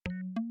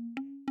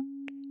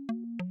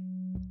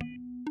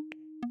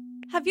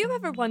Have you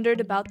ever wondered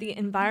about the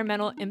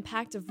environmental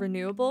impact of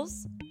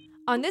renewables?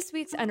 On this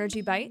week's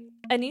Energy Bite,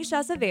 Anish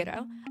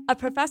Azevedo, a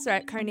professor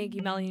at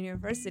Carnegie Mellon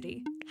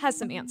University, has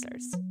some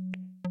answers.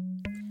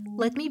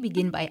 Let me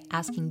begin by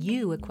asking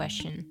you a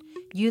question.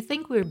 Do you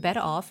think we're better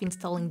off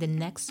installing the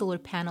next solar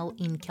panel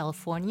in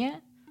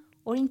California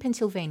or in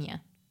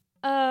Pennsylvania?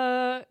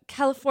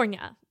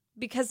 California,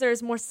 because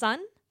there's more sun?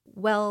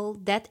 Well,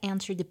 that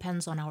answer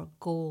depends on our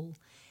goal.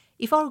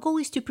 If our goal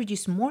is to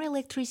produce more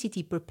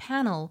electricity per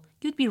panel,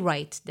 you'd be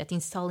right that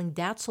installing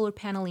that solar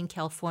panel in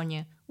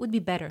California would be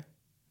better.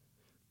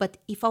 But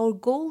if our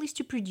goal is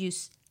to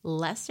produce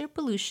less air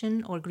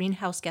pollution or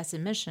greenhouse gas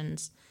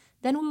emissions,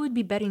 then we would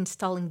be better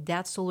installing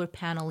that solar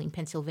panel in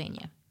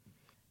Pennsylvania.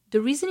 The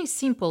reason is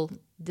simple.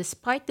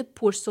 Despite the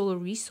poor solar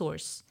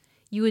resource,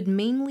 you would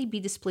mainly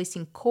be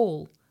displacing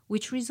coal,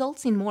 which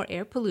results in more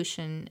air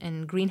pollution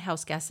and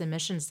greenhouse gas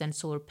emissions than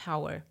solar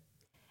power.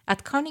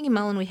 At Carnegie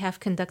Mellon, we have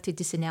conducted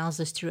this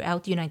analysis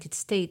throughout the United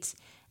States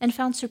and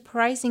found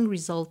surprising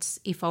results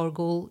if our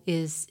goal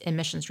is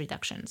emissions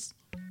reductions.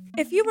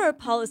 If you were a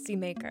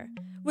policymaker,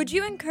 would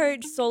you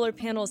encourage solar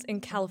panels in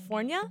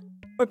California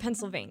or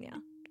Pennsylvania?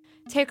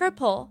 Take our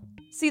poll,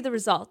 see the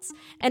results,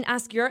 and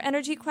ask your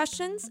energy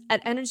questions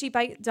at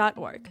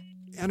energybite.org.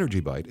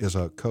 Energy Bite is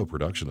a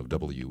co-production of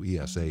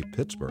WESA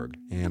Pittsburgh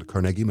and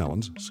Carnegie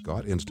Mellon's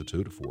Scott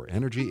Institute for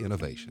Energy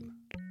Innovation.